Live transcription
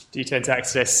Do you turn to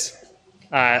Exodus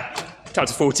chapter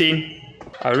 14?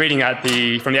 We're reading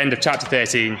from the end of chapter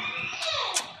 13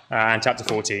 and chapter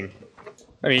 14.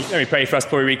 Let me pray for us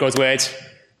before we read God's word,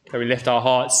 that we lift our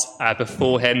hearts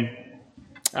before him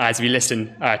as we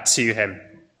listen to him.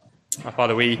 Our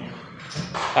Father, we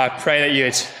pray that you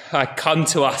would come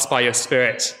to us by your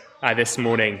Spirit this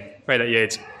morning. Pray that you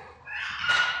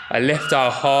would lift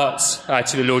our hearts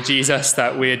to the Lord Jesus,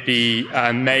 that we would be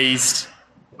amazed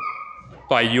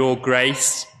by your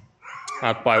grace,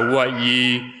 by what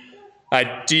you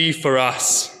do for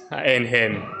us in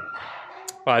him.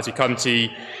 As we come to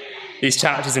these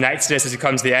chapters in Exodus, as we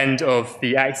come to the end of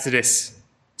the Exodus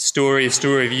story, the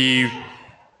story of you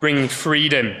bringing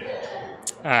freedom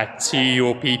to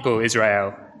your people,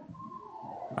 Israel,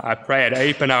 I pray and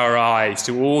open our eyes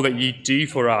to all that you do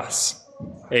for us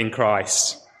in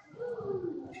Christ.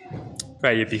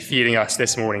 Pray you'd be feeding us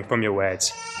this morning from your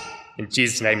words. In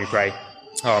Jesus' name we pray.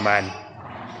 Amen.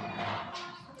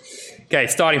 Okay,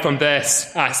 starting from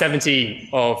verse 17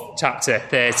 of chapter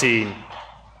 13.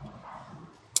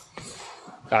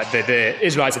 The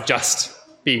Israelites have just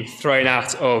been thrown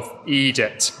out of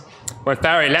Egypt. When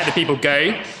Pharaoh let the people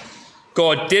go,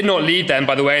 God did not lead them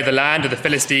by the way of the land of the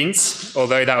Philistines,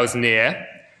 although that was near.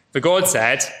 For God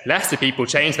said, lest the people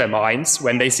change their minds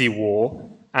when they see war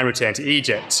and return to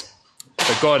Egypt.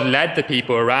 But God led the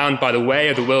people around by the way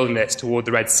of the wilderness toward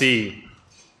the Red Sea.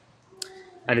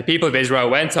 And the people of Israel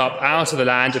went up out of the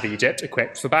land of Egypt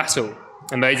equipped for battle.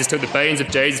 And Moses took the bones of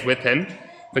Joseph with him,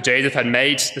 for Joseph had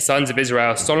made the sons of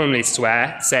Israel solemnly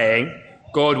swear, saying,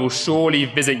 God will surely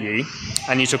visit you,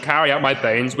 and you shall carry out my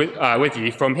bones with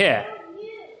you from here.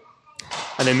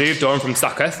 And they moved on from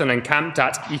Succoth and encamped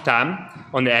at Etham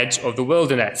on the edge of the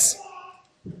wilderness.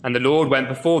 And the Lord went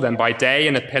before them by day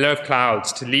in a pillar of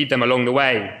clouds to lead them along the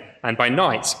way, and by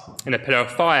night in a pillar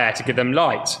of fire to give them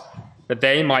light, that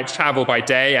they might travel by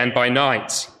day and by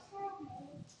night.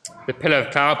 The pillar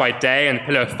of cloud by day and the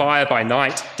pillar of fire by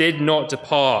night did not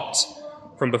depart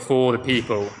from before the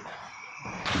people.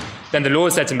 Then the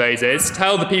Lord said to Moses,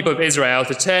 tell the people of Israel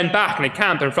to turn back and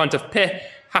encamp in front of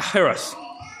Pi-hahiroth,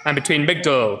 and between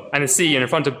Migdol and the sea, and in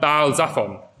front of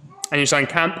Baal-Zephon, and you shall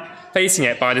encamp facing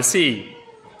it by the sea.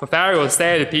 For Pharaoh will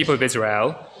say to the people of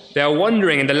Israel, they are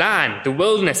wandering in the land, the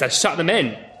wilderness has shut them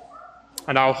in.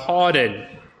 And I will harden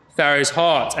Pharaoh's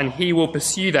heart, and he will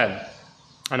pursue them.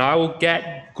 And I will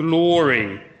get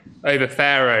glory over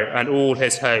Pharaoh and all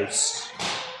his hosts.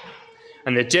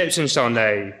 And the Egyptians shall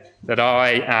know that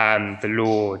I am the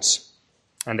Lord.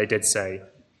 And they did so.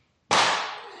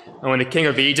 And when the king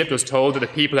of Egypt was told that the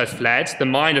people had fled, the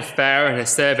mind of Pharaoh and his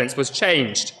servants was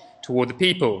changed toward the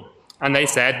people. And they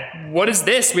said, what is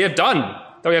this we have done,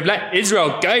 that we have let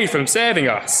Israel go from serving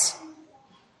us?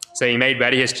 So he made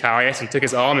ready his chariot and took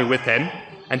his army with him,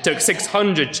 and took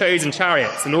 600 chosen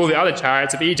chariots and all the other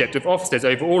chariots of Egypt with officers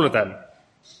over all of them.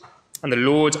 And the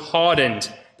Lord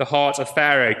hardened the heart of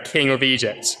Pharaoh, king of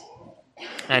Egypt,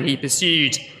 and he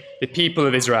pursued the people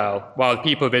of Israel, while the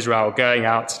people of Israel were going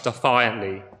out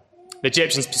defiantly. The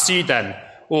Egyptians pursued them,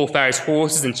 all Pharaoh's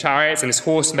horses and chariots and his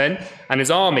horsemen and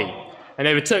his army, and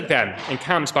overtook them,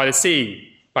 encamped by the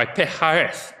sea, by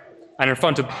Pi-hahiroth, and in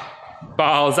front of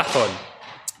Baal-Zephon.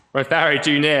 When Pharaoh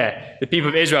drew near, the people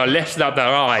of Israel lifted up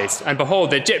their eyes, and behold,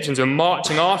 the Egyptians were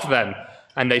marching after them,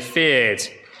 and they feared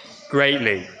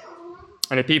greatly.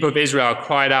 And the people of Israel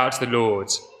cried out to the Lord.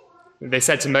 They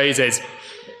said to Moses,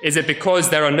 is it because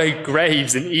there are no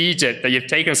graves in Egypt that you've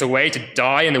taken us away to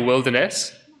die in the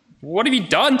wilderness? What have you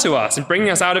done to us in bringing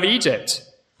us out of Egypt?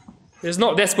 Is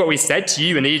not this what we said to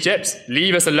you in Egypt?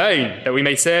 Leave us alone, that we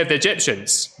may serve the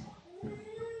Egyptians.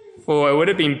 For it would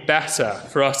have been better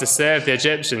for us to serve the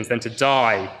Egyptians than to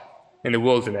die in the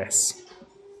wilderness.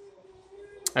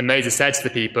 And Moses said to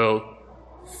the people,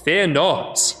 fear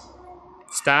not,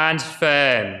 stand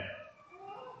firm,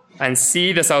 and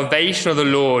see the salvation of the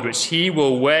Lord, which he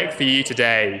will work for you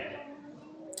today.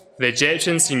 For the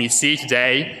Egyptians whom you see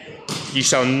today, you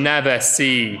shall never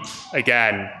see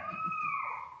again.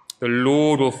 The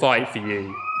Lord will fight for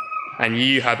you, and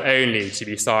you have only to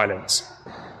be silent.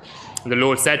 And the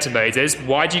Lord said to Moses,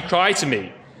 why do you cry to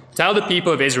me? Tell the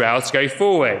people of Israel to go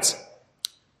forward.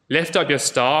 Lift up your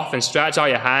staff and stretch out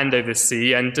your hand over the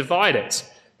sea and divide it,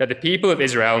 that the people of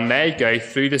Israel may go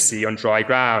through the sea on dry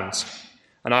ground.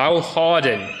 And I will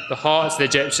harden the hearts of the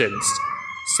Egyptians,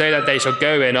 so that they shall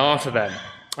go in after them.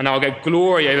 And I will get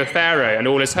glory over Pharaoh and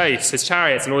all his hosts, his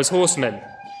chariots and all his horsemen.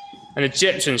 And the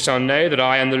Egyptians shall know that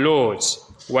I am the Lord,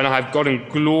 when I have gotten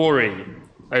glory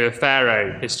over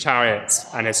Pharaoh, his chariots,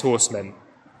 and his horsemen.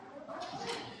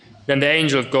 Then the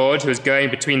angel of God, who was going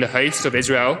between the hosts of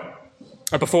Israel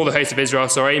before the host of Israel,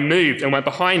 moved and went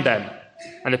behind them.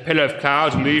 And the pillar of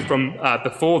cloud moved from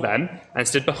before them and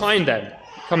stood behind them,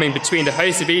 coming between the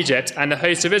host of Egypt and the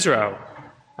host of Israel.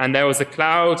 And there was the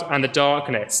cloud and the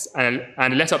darkness, and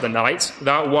lit up the night,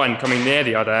 without one coming near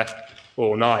the other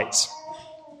all night.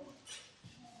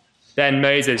 Then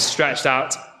Moses stretched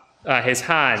out his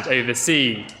hand over the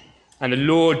sea, and the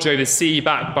Lord drove the sea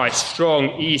back by a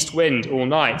strong east wind all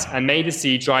night, and made the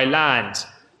sea dry land,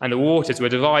 and the waters were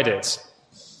divided.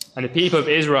 And the people of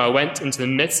Israel went into the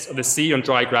midst of the sea on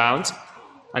dry ground,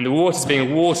 and the waters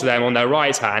being water them on their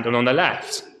right hand and on their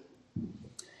left.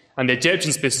 And the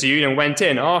Egyptians pursued and went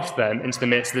in after them into the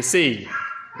midst of the sea,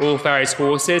 all Pharaoh's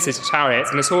horses, his chariots,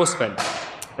 and his horsemen.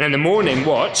 And in the morning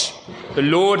watch, the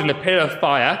Lord in the pillar of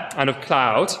fire and of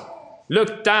cloud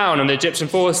looked down on the Egyptian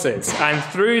forces and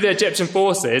threw the Egyptian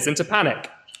forces into panic,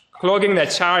 clogging their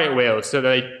chariot wheels so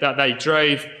that they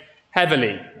drove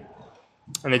heavily.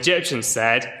 And the Egyptians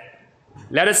said,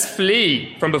 "Let us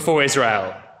flee from before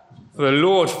Israel, for the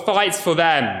Lord fights for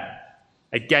them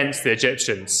against the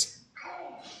Egyptians."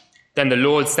 Then the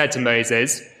Lord said to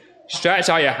Moses, "Stretch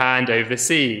out your hand over the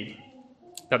sea,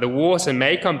 that the water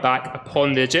may come back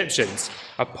upon the Egyptians,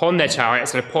 upon their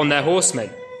chariots and upon their horsemen."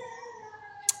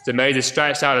 So Moses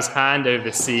stretched out his hand over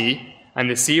the sea, and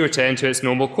the sea returned to its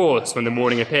normal course when the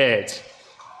morning appeared.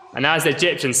 And as the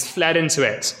Egyptians fled into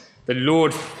it, the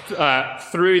Lord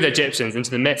threw the Egyptians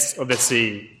into the midst of the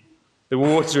sea. The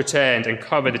waters returned and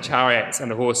covered the chariots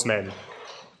and the horsemen.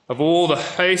 Of all the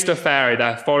host of Pharaoh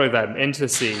that followed them into the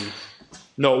sea,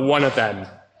 not one of them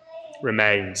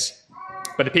remained.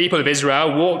 But the people of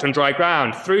Israel walked on dry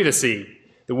ground through the sea,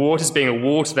 the waters being a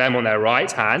wall to them on their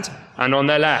right hand and on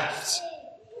their left.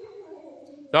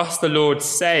 Thus the Lord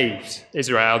saved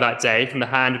Israel that day from the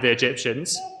hand of the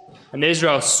Egyptians, and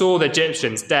Israel saw the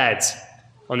Egyptians dead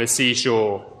on the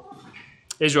seashore.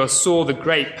 Israel saw the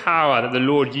great power that the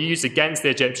Lord used against the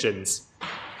Egyptians.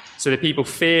 So the people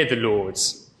feared the Lord,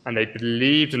 and they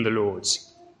believed in the Lord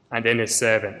and in his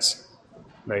servant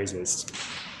Moses.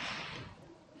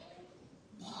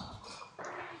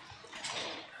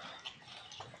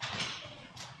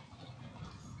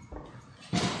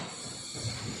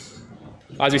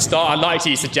 As we start, I'd like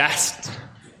to suggest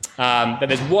that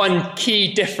there's one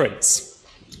key difference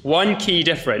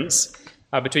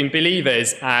between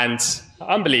believers and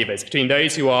unbelievers, between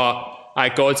those who are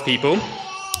God's people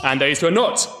and those who are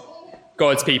not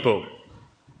God's people.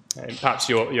 And perhaps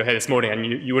you're here this morning and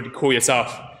you wouldn't call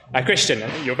yourself a Christian.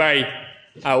 You're very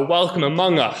welcome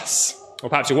among us. Or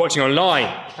perhaps you're watching online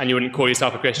and you wouldn't call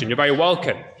yourself a Christian. You're very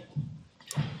welcome.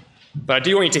 But I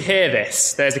do want you to hear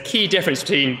this. There's a key difference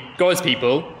between God's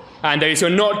people and those who are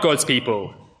not God's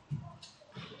people.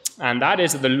 And that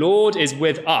is that the Lord is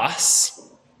with us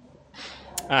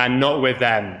and not with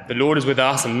them. The Lord is with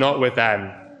us and not with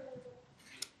them.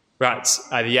 Right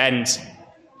at the end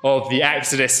of the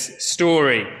Exodus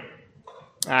story.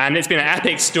 And it's been an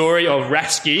epic story of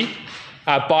rescue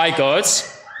by God.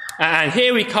 And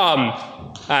here we come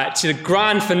to the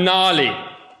grand finale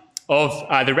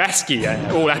of the rescue.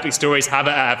 All epic stories have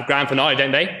a grand finale,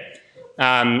 don't they?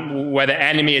 Where the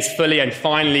enemy is fully and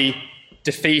finally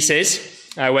defeated,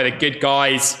 where the good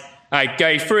guys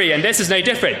go free. And this is no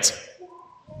different.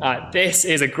 This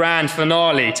is a grand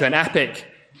finale to an epic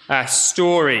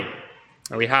story.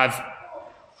 We have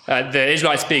the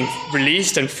Israelites being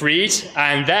released and freed,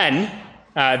 and then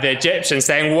the Egyptians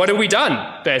saying, "What have we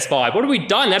done?" Verse 5. "What have we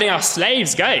done letting our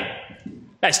slaves go?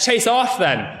 Let's chase after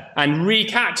them and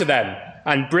recapture them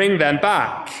and bring them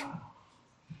back."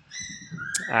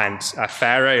 And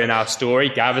Pharaoh in our story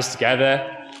gathers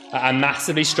together a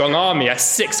massively strong army, a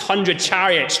 600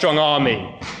 chariot strong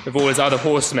army with all his other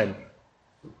horsemen.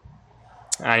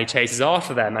 And he chases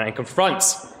after them and he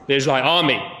confronts the Israelite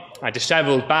army, a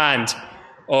disheveled band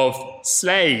of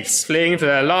slaves fleeing for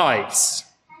their lives.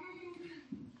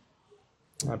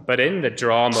 But in the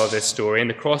drama of this story, in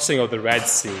the crossing of the Red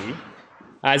Sea,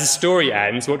 as the story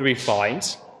ends, what do we find?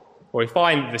 Well, we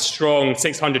find the strong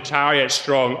 600 chariot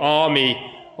strong army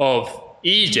of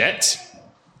Egypt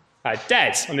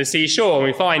dead on the seashore, and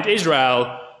we find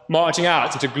Israel marching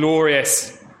out into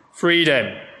glorious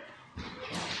freedom.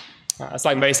 It's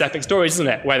like most epic stories, isn't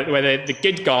it? Where the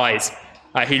good guys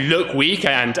who look weak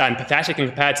and pathetic and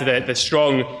compared to the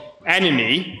strong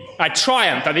enemy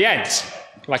triumph at the end,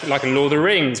 like in Lord of the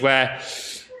Rings, where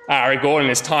Aragorn and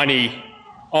his tiny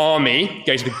army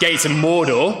go to the gates of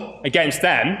Mordor against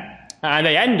them, and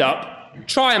they end up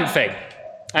triumphing,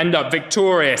 end up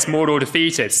victorious, Mordor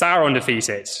defeated, Sauron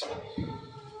defeated.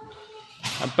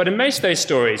 But in most of those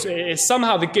stories, it's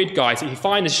somehow the good guys that you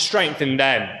find the strength in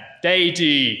them. They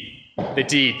do the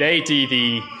deed, they do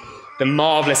the the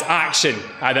marvelous action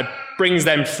that brings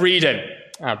them freedom.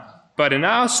 But in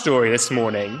our story this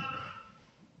morning,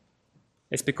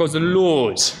 it's because the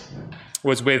Lord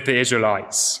was with the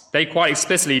Israelites. They quite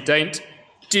explicitly don't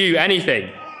do anything.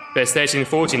 Verse 13 and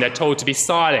 14, they're told to be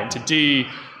silent, to do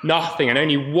nothing, and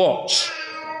only watch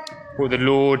what the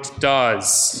Lord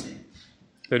does.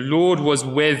 The Lord was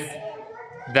with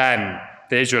them,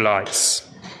 the Israelites.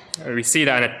 We see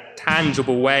that in a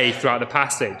tangible way throughout the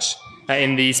passage.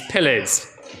 In these pillars,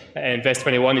 in verse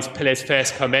 21, these pillars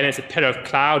first come in. It's a pillar of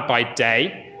cloud by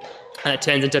day, and it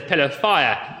turns into a pillar of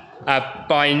fire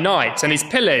by night. And these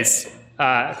pillars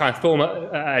kind of form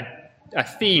a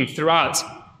theme throughout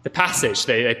the passage.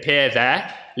 They appear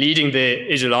there, leading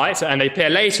the Israelites, and they appear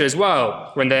later as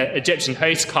well when the Egyptian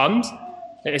host comes.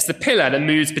 It's the pillar that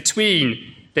moves between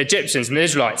the Egyptians and the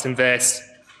Israelites in verse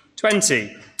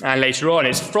 20. And later on,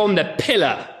 it's from the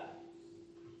pillar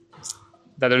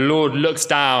that the Lord looks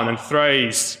down and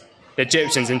throws the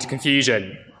Egyptians into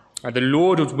confusion. The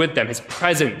Lord was with them. His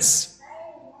presence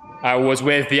was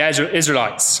with the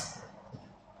Israelites.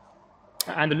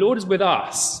 And the Lord is with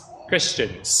us,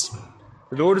 Christians.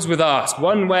 The Lord is with us.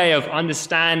 One way of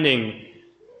understanding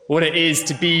what it is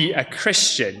to be a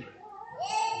Christian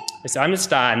is to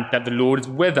understand that the Lord is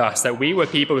with us, that we were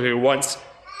people who were once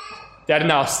dead in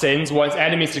our sins, once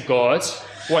enemies to God,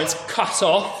 once cut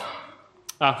off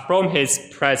from his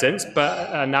presence,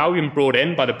 but now we've been brought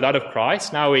in by the blood of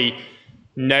Christ. Now we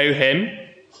know him.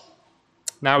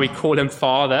 Now we call him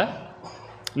Father.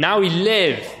 Now we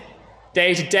live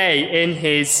day to day in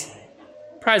his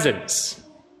presence.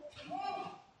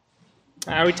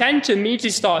 And we tend to immediately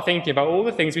start thinking about all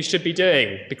the things we should be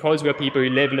doing because we're people who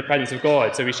live in the presence of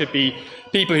God. So we should be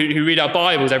people who read our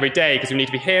Bibles every day because we need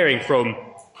to be hearing from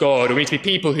God. Or we need to be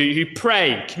people who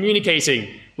pray,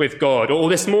 communicating with God. Or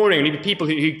this morning, we need to be people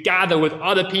who gather with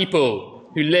other people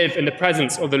who live in the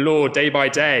presence of the Lord day by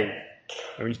day.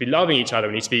 And we need to be loving each other.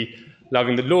 We need to be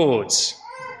loving the Lord.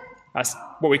 That's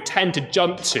what we tend to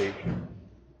jump to.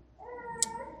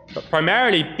 But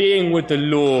primarily, being with the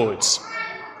Lord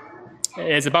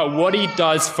is about what he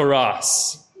does for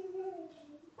us,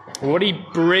 what he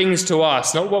brings to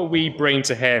us, not what we bring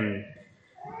to him,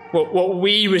 what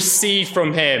we receive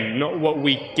from him, not what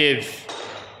we give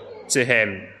to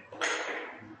him.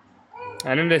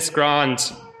 And in this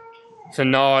grand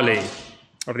finale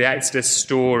of the Exodus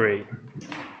story,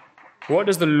 what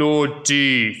does the Lord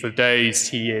do for those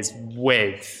he is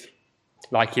with,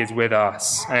 like he is with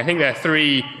us? And I think there are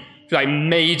three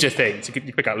major things. You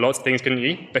could pick out lots of things, couldn't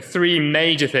you? But three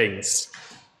major things.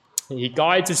 He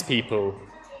guides his people,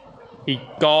 he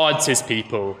guards his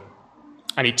people,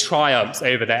 and he triumphs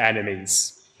over their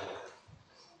enemies.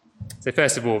 So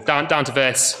first of all, down to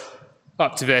verse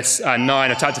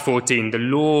 9 of chapter 14, the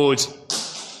Lord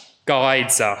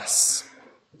guides us.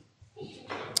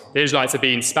 The Israelites have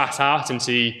been spat out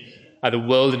into the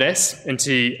wilderness,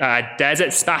 into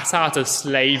desert, spat out of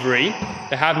slavery.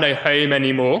 They have no home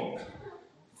anymore.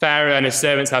 Pharaoh and his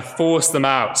servants have forced them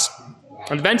out.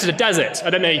 And they've entered a desert. I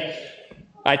don't know,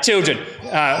 children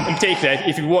in particular,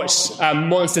 if you watch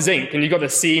Monsters, Inc., and you've got the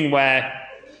scene where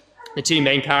the two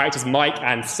main characters, Mike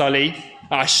and Sully,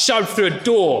 are shoved through a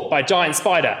door by a giant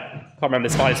spider. Can't remember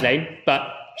the spider's name,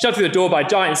 but shoved through the door by a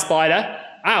giant spider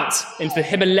out into the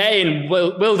Himalayan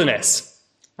wilderness.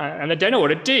 And they don't know what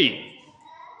to do.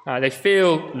 They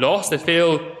feel lost, they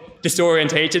feel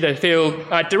disorientated, they feel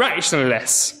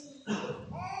directionless.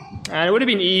 And it would have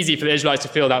been easy for the Israelites to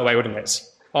feel that way, wouldn't it?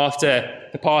 After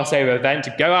the Passover event,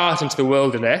 to go out into the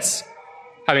wilderness,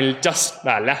 having just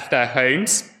left their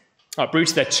homes,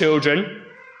 uprooted their children,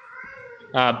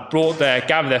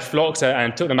 gathered their flocks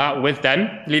and took them out with them,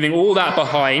 leaving all that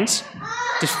behind,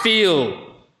 to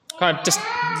feel kind of just,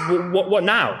 what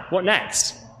now? What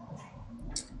next?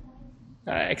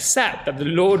 Except that the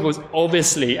Lord was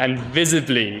obviously and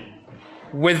visibly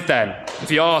with them.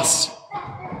 If you asked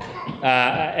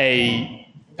a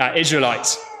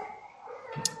Israelite,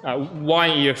 why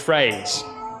aren't you afraid?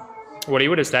 Well, he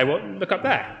would have said, well, look up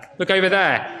there. Look over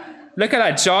there. Look at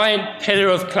that giant pillar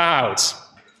of cloud.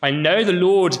 I know the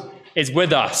Lord is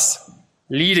with us,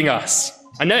 leading us.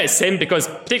 I know it's him because,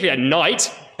 particularly at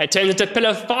night, it turns into a pillar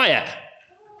of fire.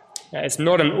 It's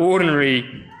not an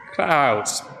ordinary cloud.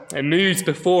 It moves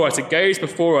before us. It goes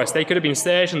before us. They could have been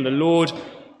certain the Lord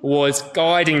was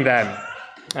guiding them,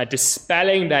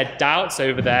 dispelling their doubts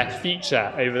over their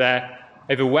future,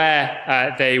 over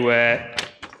where they were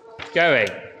going.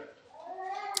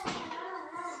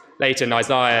 Later in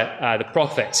Isaiah, the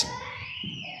prophet,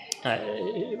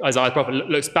 Isaiah the prophet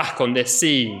looks back on this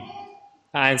scene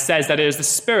and says that it was the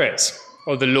Spirit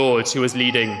of the Lord who was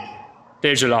leading the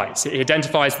Israelites. He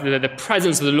identifies the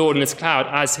presence of the Lord in this cloud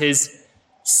as his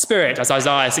Spirit, as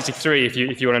Isaiah 63,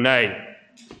 if you want to know.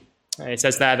 It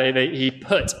says there that he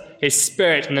put his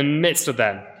Spirit in the midst of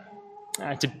them.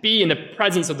 To be in the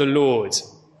presence of the Lord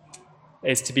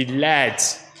is to be led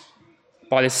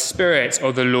by the Spirit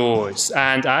of the Lord.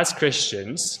 And as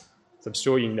Christians, as I'm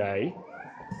sure you know,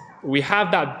 we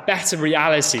have that better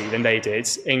reality than they did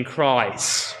in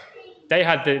Christ. They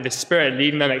had the Spirit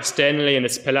leading them externally in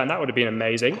this pillar, and that would have been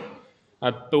amazing.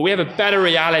 But we have a better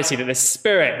reality that the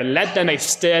Spirit that led them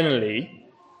externally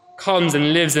comes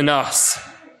and lives in us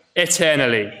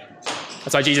eternally.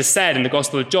 That's why Jesus said in the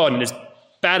Gospel of John, it is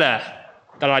better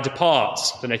that I depart.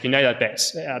 I don't know if you know that bit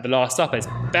at the Last Supper. It's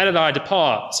better that I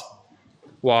depart.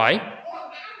 Why?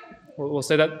 Well,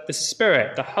 so that the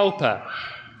Spirit, the Helper,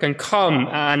 can come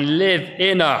and live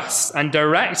in us and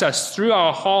direct us through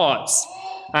our hearts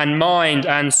and mind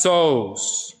and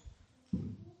souls.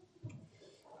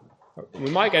 We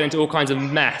might get into all kinds of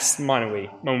mess, mightn't we,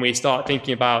 when we start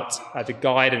thinking about the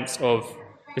guidance of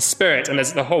the Spirit. And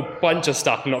there's a whole bunch of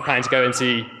stuff I'm not planning to go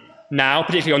into now,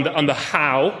 particularly on the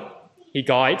how he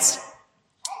guides.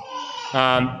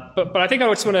 But I think I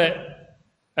just want to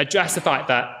address the fact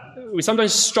that we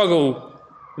sometimes struggle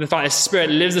with the fact that the Spirit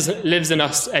lives in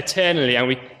us eternally and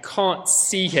we can't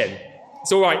see him.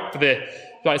 It's all right for the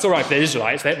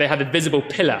Israelites. They had a visible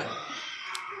pillar.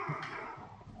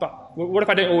 But what if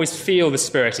I don't always feel the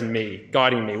Spirit in me,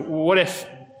 guiding me? What if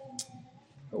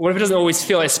it doesn't always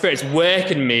feel like the Spirit's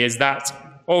work in me is that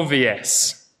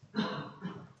obvious?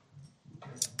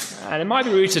 And it might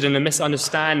be rooted in a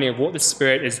misunderstanding of what the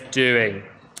Spirit is doing. I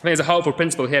think there's a helpful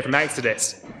principle here from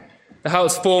Exodus that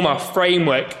helps form our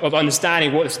framework of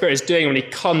understanding what the Spirit is doing when he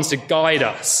comes to guide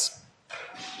us.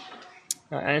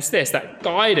 And it's this, that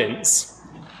guidance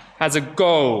has a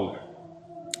goal.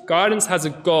 Guidance has a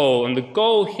goal, and the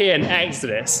goal here in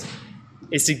Exodus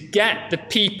is to get the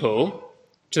people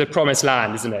to the promised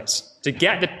land, isn't it? To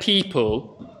get the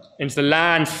people into the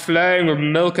land flowing with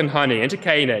milk and honey, into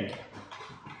Canaan.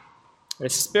 The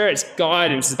Spirit's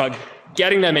guidance is about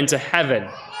getting them into heaven.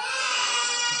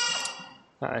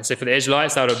 So for the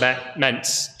Israelites, that would have meant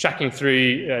trekking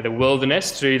through the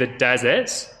wilderness, through the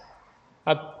desert.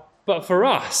 But for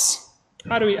us,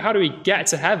 how do we get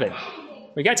to heaven?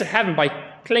 We get to heaven by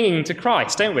clinging to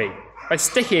Christ, don't we? By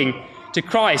sticking to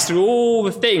Christ through all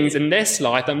the things in this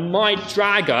life that might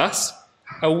drag us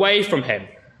away from him.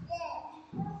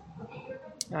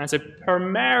 And so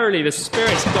primarily the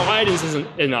Spirit's guidance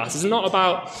in us is not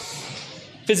about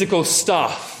physical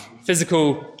stuff,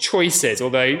 physical choices,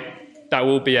 although that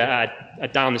will be a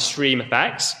down-the-stream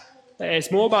effect.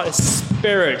 It's more about the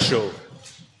spiritual,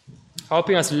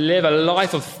 helping us live a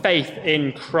life of faith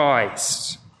in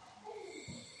Christ.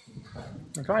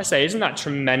 And can I say, isn't that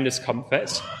tremendous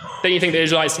comfort? Don't you think the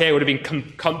Israelites here would have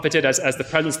been comforted as the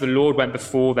presence of the Lord went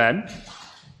before them?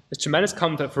 There's tremendous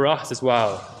comfort for us as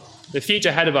well. The future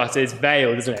ahead of us is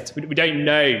veiled, isn't it? We don't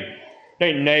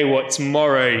know what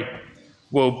tomorrow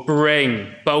will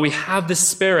bring, but we have the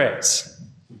Spirit.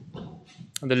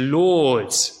 And the Lord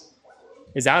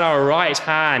is at our right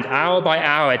hand, hour by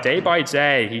hour, day by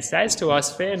day. He says to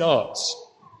us, fear not.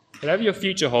 Whatever your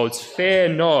future holds, fear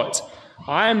not.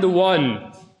 I am the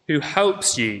one who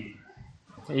helps you.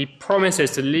 And he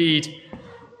promises to lead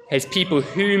his people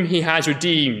whom he has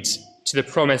redeemed to the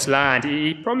promised land.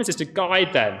 He promises to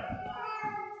guide them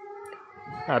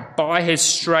by his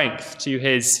strength to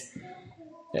his,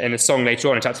 in the song later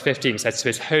on in chapter 15, it says to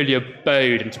his holy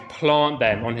abode and to plant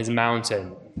them on his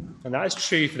mountain. And that is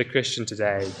true for the Christian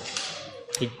today.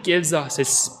 He gives us his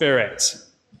Spirit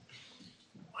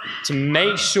to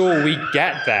make sure we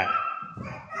get there.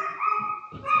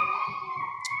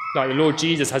 Like the Lord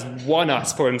Jesus has won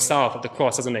us for himself at the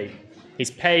cross, hasn't he?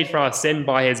 He's paid for our sin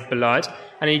by his blood,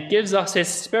 and he gives us his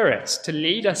Spirit to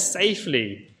lead us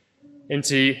safely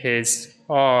into his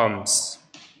arms.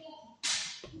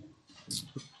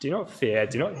 Do not fear,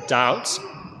 do not doubt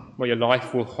what your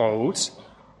life will hold.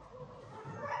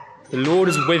 The Lord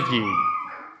is with you,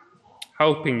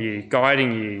 helping you,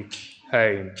 guiding you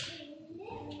home.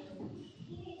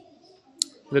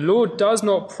 The Lord does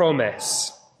not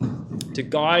promise to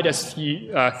guide us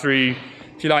through,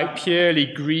 if you like,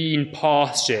 purely green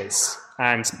pastures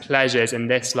and pleasures in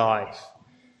this life.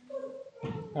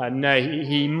 No,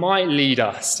 he might lead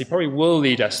us. He probably will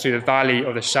lead us through the valley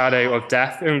of the shadow of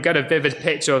death. And we'll get a vivid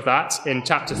picture of that in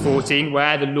chapter 14,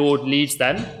 where the Lord leads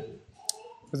them.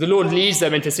 The Lord leads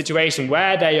them into a situation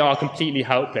where they are completely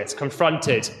helpless,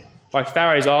 confronted by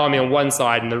Pharaoh's army on one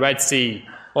side and the Red Sea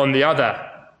on the other.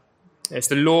 It's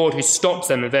the Lord who stops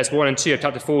them in verse 1 and 2 of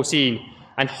chapter 14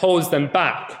 and holds them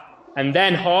back and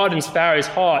then hardens Pharaoh's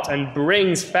heart and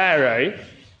brings Pharaoh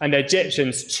and the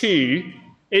Egyptians to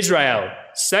Israel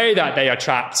so that they are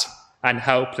trapped and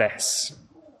helpless.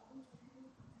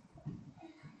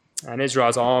 And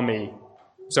the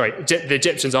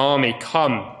Egyptians' army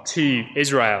come to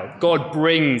Israel. God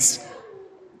brings,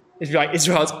 if you like,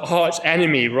 Israel's arch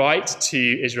enemy right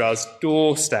to Israel's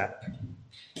doorstep.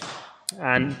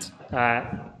 And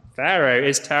Pharaoh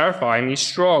is terrifyingly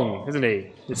strong, isn't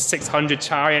he? His 600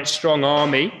 chariot strong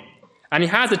army. And he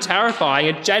has a terrifying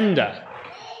agenda.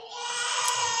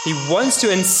 He wants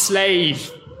to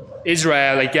enslave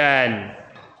Israel again.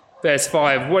 Verse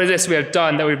 5, what is this we have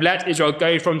done, that we've let Israel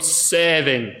go from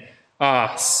serving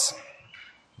us?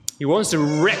 He wants to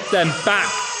rip them back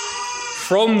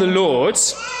from the Lord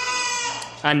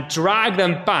and drag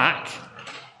them back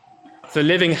to the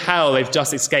living hell they've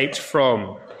just escaped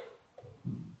from.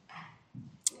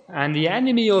 And the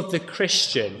enemy of the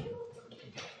Christian,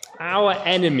 our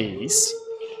enemies,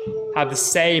 have the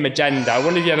same agenda. I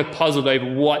wonder if you ever puzzled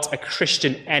over what a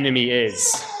Christian enemy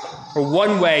is. Or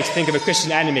one way to think of a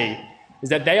Christian enemy is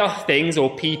that they are things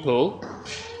or people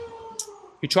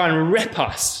who try and rip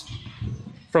us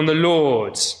from the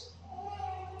Lord,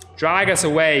 drag us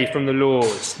away from the Lord.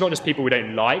 It's not just people we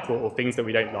don't like or things that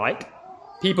we don't like.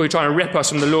 People who try and rip us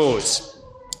from the Lord. So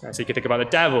you can think about the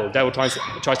devil. The devil tries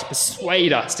to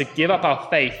persuade us to give up our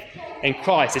faith in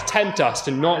Christ, to tempt us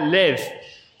to not live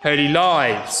holy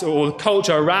lives, or the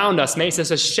culture around us makes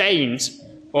us ashamed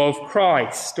of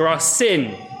Christ, or our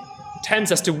sin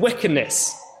tempts us to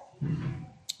wickedness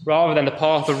rather than the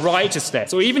path of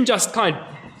righteousness, or even just kind of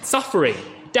suffering,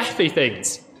 deathly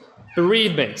things,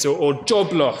 bereavement, or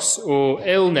job loss, or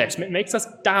illness. It makes us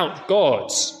doubt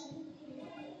God.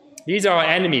 These are our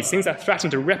enemies, things that threaten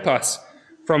to rip us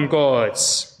from God.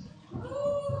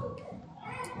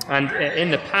 And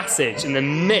in the passage, in the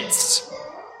midst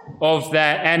of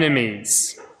their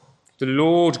enemies, the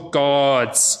Lord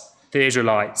guards the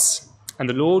Israelites, and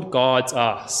the Lord guards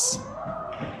us.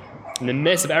 In the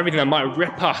midst of everything that might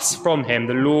rip us from him,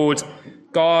 the Lord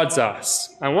guards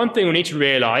us. And one thing we need to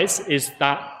realize is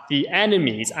that the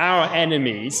enemies, our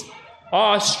enemies,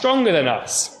 are stronger than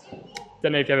us.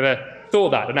 Don't know if you've ever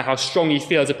thought that. I don't know how strong you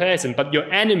feel as a person, but your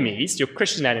enemies, your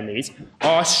Christian enemies,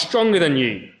 are stronger than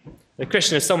you. The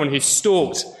Christian is someone who's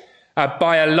stalked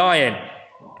by a lion.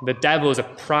 The devil is a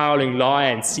prowling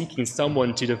lion seeking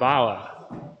someone to devour.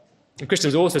 The Christian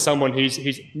is also someone whose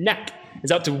neck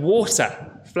is up to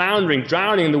water, floundering,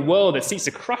 drowning in the world that seeks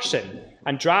to crush him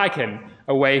and drag him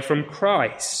away from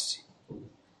Christ.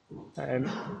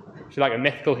 If you like a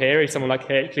mythical hero, someone like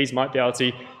Hercules might be able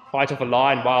to fight off a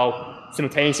lion while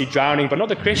simultaneously drowning, but not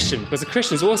the Christian, because the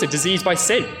Christian is also diseased by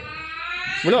sin.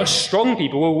 We're not strong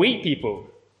people, we're weak people.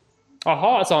 Our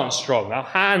hearts aren't strong, our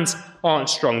hands aren't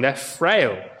strong, they're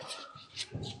frail.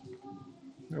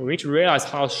 We need to realize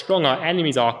how strong our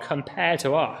enemies are compared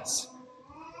to us.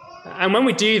 And when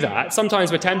we do that,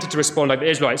 sometimes we're tempted to respond like the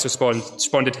Israelites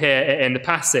responded here in the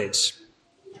passage.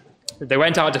 They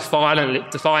went out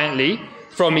defiantly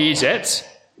from Egypt,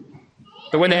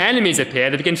 but when their enemies appear,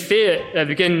 they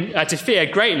begin to fear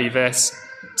greatly, verse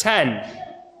 10.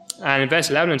 And in verse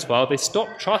 11 and 12, they stop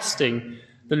trusting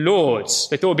the Lord.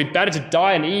 They thought it would be better to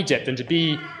die in Egypt than to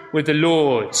be with the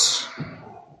Lord.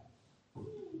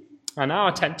 And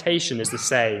our temptation is the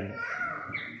same.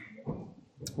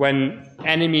 When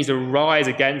enemies arise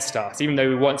against us, even though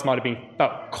we once might have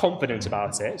felt confident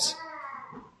about it,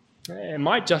 it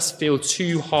might just feel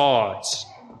too hard.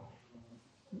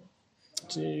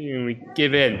 We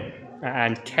give in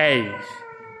and cave.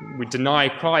 We deny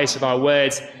Christ with our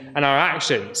words and our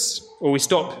actions, or we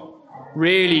stop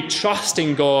really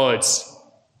trusting God.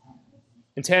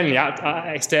 Internally,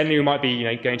 externally, we might be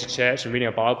going to church and reading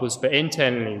our Bibles, but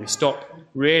internally, we stop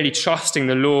really trusting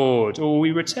the Lord, or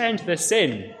we return to the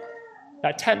sin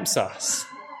that tempts us.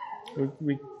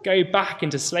 We go back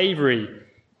into slavery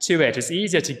to it. It's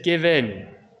easier to give in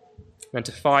than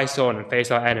to fight on and face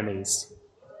our enemies.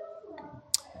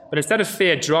 But instead of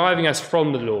fear driving us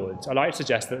from the Lord, I'd like to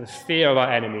suggest that the fear of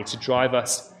our enemy to drive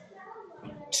us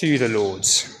to the Lord.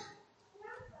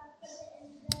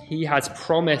 He has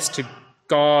promised to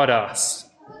guard us.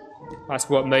 That's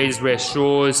what Moses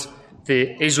reassures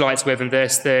the Israelites with in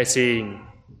verse 13.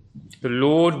 The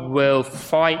Lord will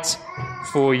fight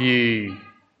for you.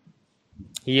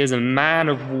 He is a man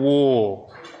of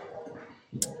war.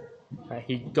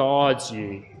 He guards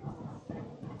you.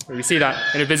 We see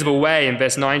that in a visible way in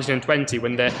verse 19 and 20.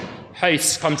 When the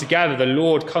hosts come together, the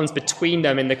Lord comes between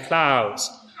them in the clouds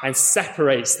and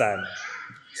separates them,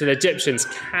 so the Egyptians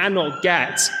cannot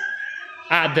get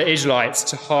at the Israelites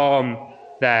to harm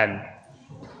them,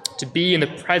 To be in the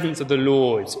presence of the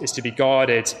Lord is to be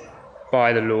guarded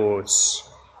by the Lord.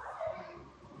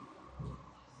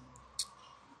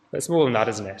 But it's more than that,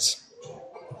 isn't it?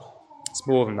 It's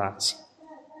more than that.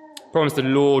 Promise the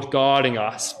Lord guarding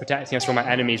us, protecting us from our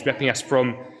enemies, ripping us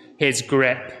from his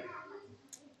grip.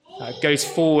 Goes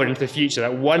forward into the future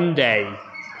that one day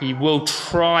he will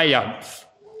triumph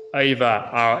over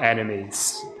our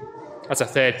enemies. That's a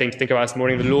third thing to think about this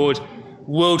morning. The Lord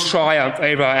will triumph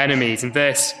over our enemies. In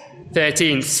verse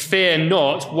 13, fear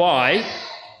not. Why?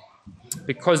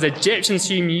 Because the Egyptians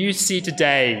whom you see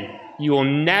today, you will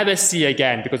never see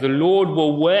again, because the Lord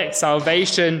will work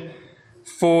salvation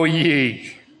for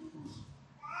you.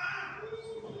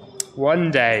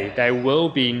 One day there will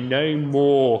be no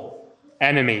more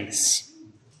enemies.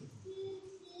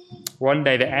 One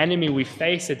day the enemy we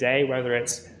face today, whether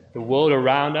it's the world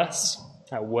around us,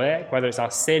 at work, whether it's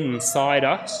our sin inside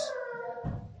us,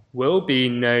 will be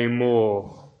no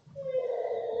more.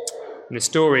 In the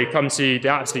story, it comes to the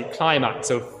absolute climax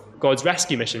of God's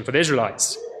rescue mission for the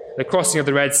Israelites, the crossing of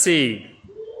the Red Sea.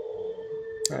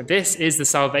 This is the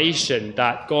salvation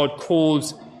that God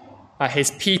calls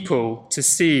his people to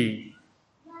see.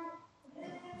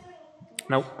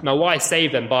 Now, why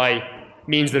save them by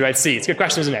means of the Red Sea? It's a good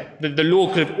question, isn't it? The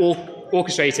Lord could have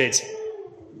orchestrated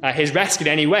his rescue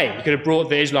in any way. He could have brought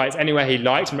the Israelites anywhere he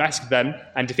liked and rescued them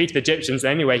and defeated the Egyptians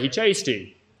in any way he chose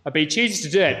to. But he chooses to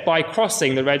do it by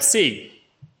crossing the Red Sea.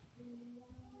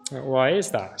 Why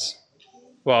is that?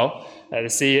 Well, the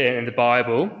sea in the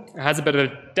Bible has a bit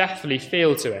of a deathly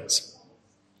feel to it.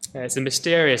 It's a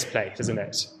mysterious place, isn't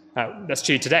it? That's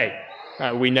true today.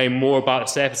 We know more about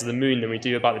the surface of the moon than we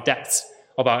do about the depths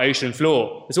of our ocean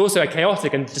floor. It's also a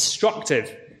chaotic and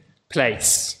destructive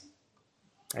place.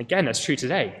 Again, that's true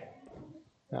today.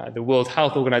 The World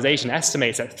Health Organization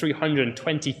estimates that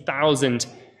 320,000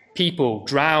 people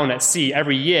drown at sea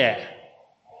every year.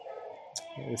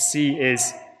 The sea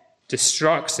is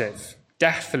destructive,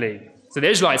 deathly. So the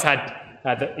Israelites had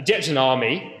the Egyptian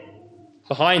army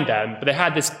behind them, but they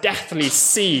had this deathly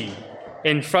sea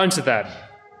in front of them,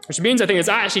 which means I think there's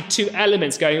actually two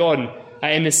elements going on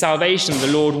in the salvation the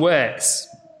Lord works.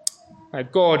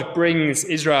 God brings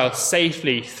Israel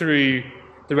safely through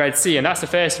the Red Sea, and that's the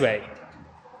first way.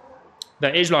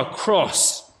 That Israel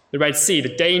cross the Red Sea,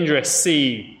 the dangerous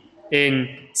sea,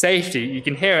 in safety. You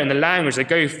can hear it in the language. They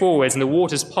go forwards and the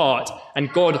waters part,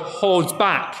 and God holds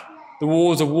back the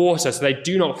walls of water so they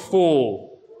do not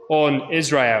fall on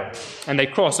Israel. And they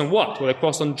cross on what? Well, they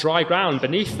cross on dry ground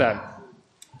beneath them.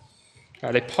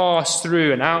 They pass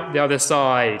through and out the other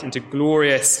side into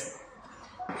glorious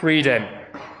freedom.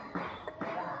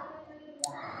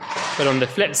 But on the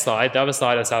flip side, the other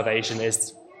side of salvation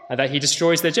is that he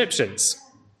destroys the Egyptians.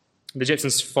 The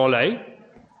Egyptians follow,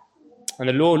 and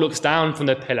the Lord looks down from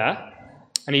the pillar,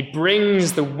 and he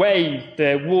brings the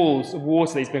walls of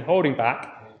water that he's been holding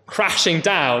back, crashing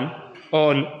down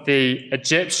on the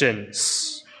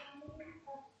Egyptians.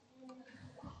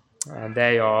 And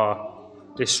they are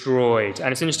destroyed.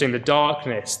 And it's interesting, the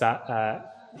darkness that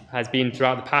has been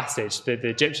throughout the passage, the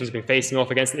Egyptians have been facing off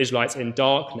against the Israelites in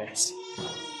darkness.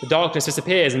 The darkness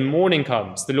disappears and morning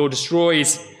comes. The Lord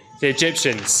destroys the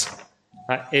Egyptians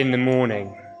in the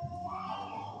morning.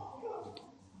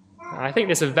 I think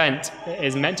this event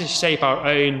is meant to shape our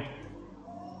own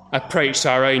approach to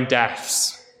our own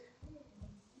deaths.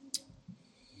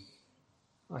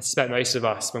 I suspect most of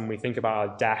us, when we think about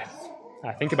our death,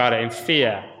 think about it in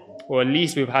fear. Or at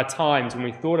least we've had times when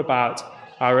we thought about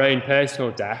our own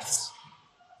personal deaths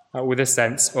with a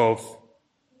sense of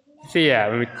fear.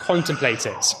 When we contemplate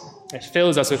it, it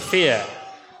fills us with fear.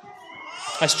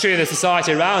 That's true of the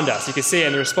society around us. You can see it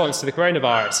in the response to the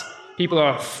coronavirus. People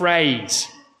are afraid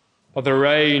of their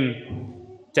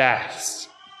own deaths.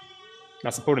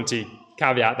 That's important to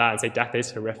caveat that and say death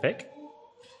is horrific.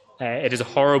 It is a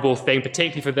horrible thing,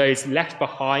 particularly for those left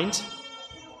behind.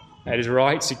 It is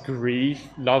right to grieve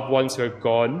loved ones who are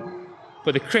gone.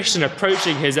 But the Christian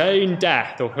approaching his own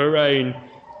death or her own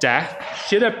death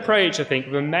should approach, I think,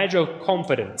 with a measure of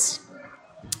confidence,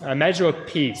 a measure of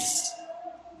peace,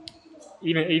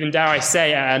 even dare I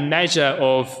say, a measure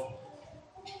of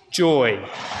joy.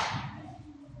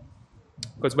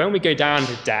 Because when we go down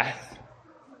to death,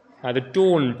 the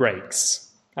dawn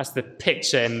breaks. That's the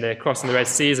picture in the crossing the Red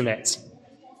Sea, isn't it?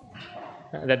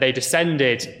 That they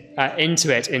descended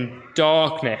into it in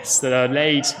darkness, that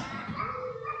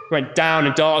went down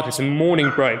in darkness and morning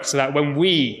broke, so that when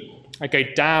we go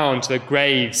down to the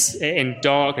graves in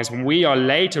darkness, when we are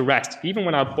laid to rest, even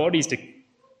when our bodies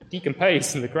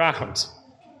decompose in the ground,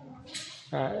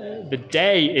 the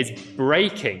day is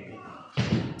breaking.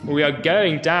 We are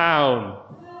going down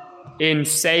in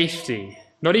safety.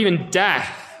 Not even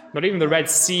death, not even the Red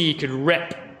Sea could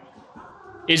rip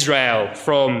Israel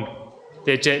from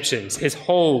the Egyptians.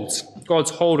 God's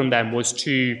hold on them was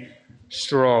too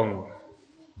strong.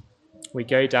 We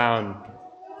go down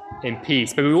in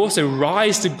peace, but we also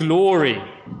rise to glory.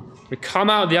 We come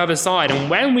out the other side, and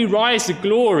when we rise to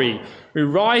glory, we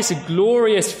rise to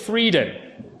glorious freedom.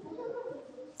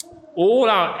 All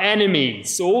our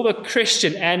enemies, all the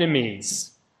Christian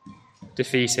enemies,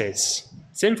 defeated.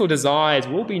 Sinful desires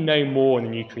will be no more in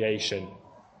the new creation.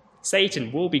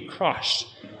 Satan will be crushed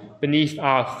beneath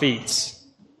our feet.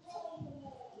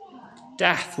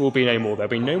 Death will be no more. There'll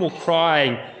be no more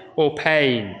crying or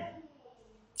pain.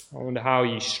 I wonder how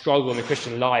you struggle in the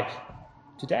Christian life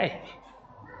today.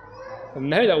 And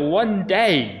know that one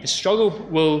day the struggle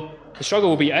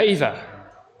will be over,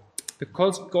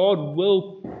 because God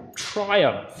will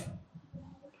triumph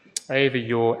over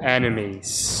your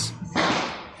enemies.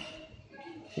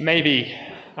 Maybe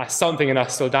something in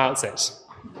us still doubts it.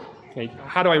 Okay,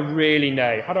 how do I really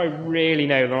know? How do I really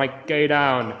know that when I go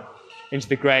down into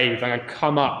the grave and I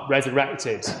come up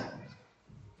resurrected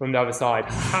from the other side?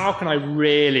 How can I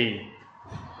really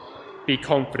be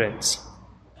confident?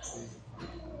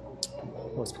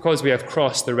 Well, it's because we have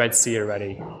crossed the Red Sea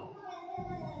already.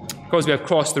 Because we have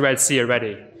crossed the Red Sea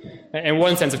already. In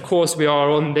one sense, of course, we are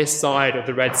on this side of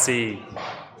the Red Sea.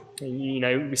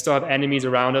 We still have enemies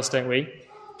around us, don't we?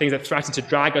 Things that threaten to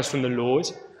drag us from the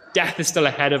Lord. Death is still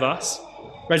ahead of us.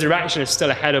 Resurrection is still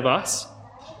ahead of us.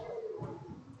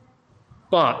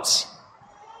 But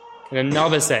in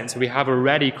another sense, we have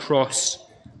already crossed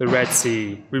the Red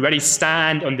Sea. We already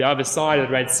stand on the other side of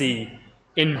the Red Sea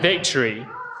in victory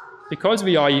because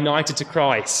we are united to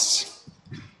Christ.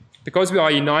 Because we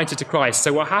are united to Christ.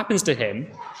 So what happens to him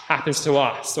happens to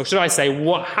us. Or should I say,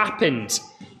 what happened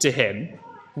to him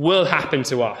will happen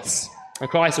to us. And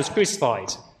Christ was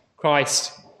crucified.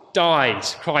 Christ died.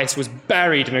 Christ was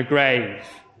buried in a grave.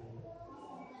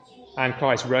 And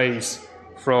Christ rose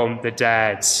from the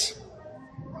dead.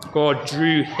 God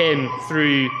drew him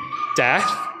through death.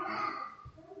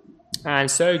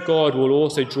 And so God will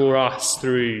also draw us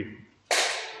through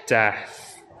death.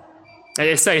 And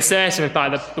it's so certain, in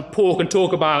fact, that Paul can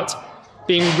talk about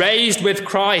being raised with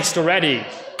Christ already,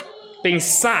 being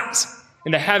sat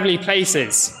in the heavenly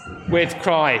places with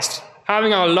Christ,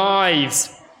 having our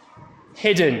lives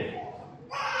hidden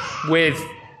with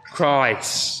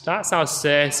Christ. That's how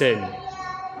certain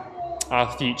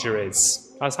our future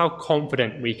is. That's how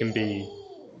confident we can be.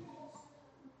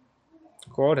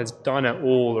 God has done it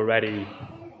all already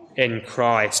in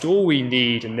Christ. All we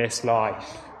need in this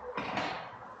life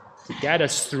to get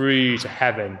us through to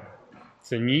heaven,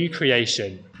 to the new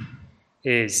creation,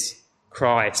 is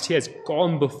Christ. He has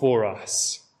gone before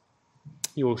us.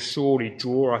 He will surely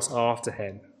draw us after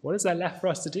him. What is there left for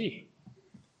us to do?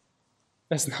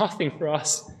 There's nothing for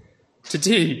us to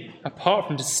do apart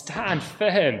from to stand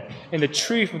firm in the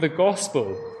truth of the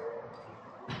gospel.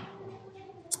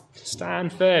 To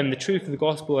stand firm in the truth of the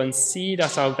gospel and see that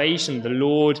salvation the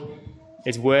Lord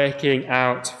is working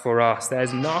out for us.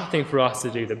 There's nothing for us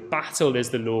to do. The battle is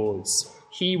the Lord's.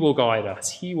 He will guide us.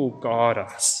 He will guard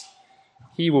us.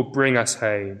 He will bring us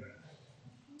home.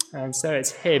 And so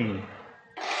it's him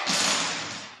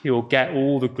who will get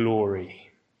all the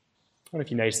glory. I don't know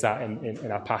if you noticed that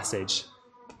in our passage.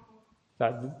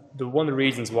 That one of the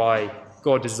reasons why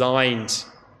God designed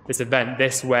this event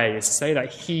this way is to say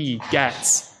that he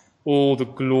gets all the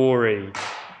glory.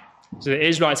 So the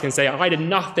Israelites can say, I did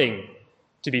nothing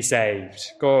to be saved.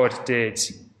 God did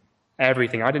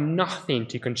everything. I did nothing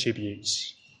to contribute.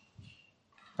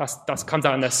 That comes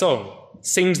out in their song.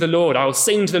 Sing to the Lord. I will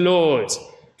sing to the Lord.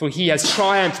 For he has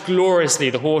triumphed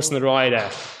gloriously, the horse and the rider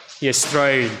he has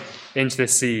thrown into the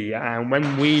sea. And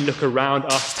when we look around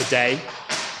us today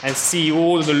and see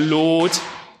all that the Lord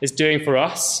is doing for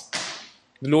us,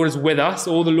 the Lord is with us,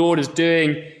 all the Lord is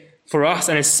doing for us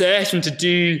and is certain to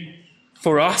do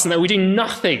for us, and that we do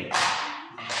nothing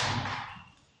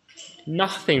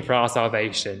for our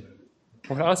salvation.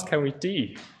 What else can we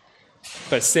do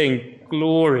but sing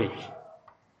glory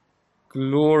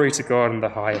to God in the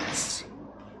highest?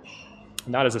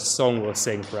 And that is a song we'll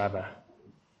sing forever.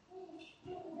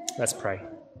 Let's pray.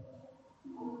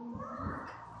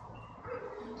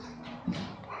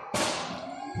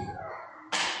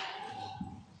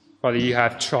 Father, you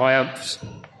have triumphed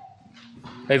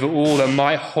over all that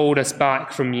might hold us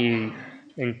back from you.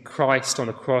 In Christ on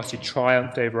the cross, you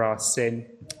triumphed over our sin,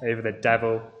 over the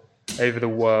devil, over the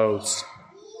world.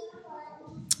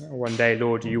 One day,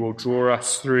 Lord, you will draw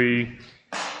us through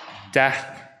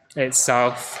death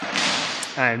itself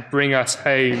and bring us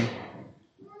home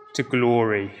to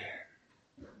glory.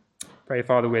 Pray,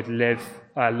 Father, we'd live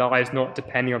our lives not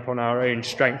depending upon our own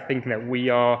strength, thinking that we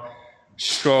are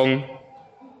strong.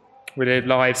 We live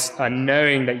lives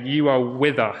knowing that you are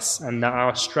with us and that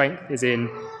our strength is in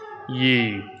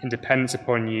you and depends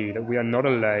upon you, that we are not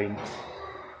alone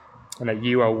and that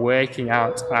you are working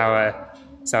out our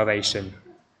salvation.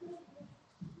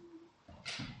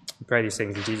 We pray these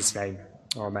things in Jesus' name.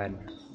 Amen.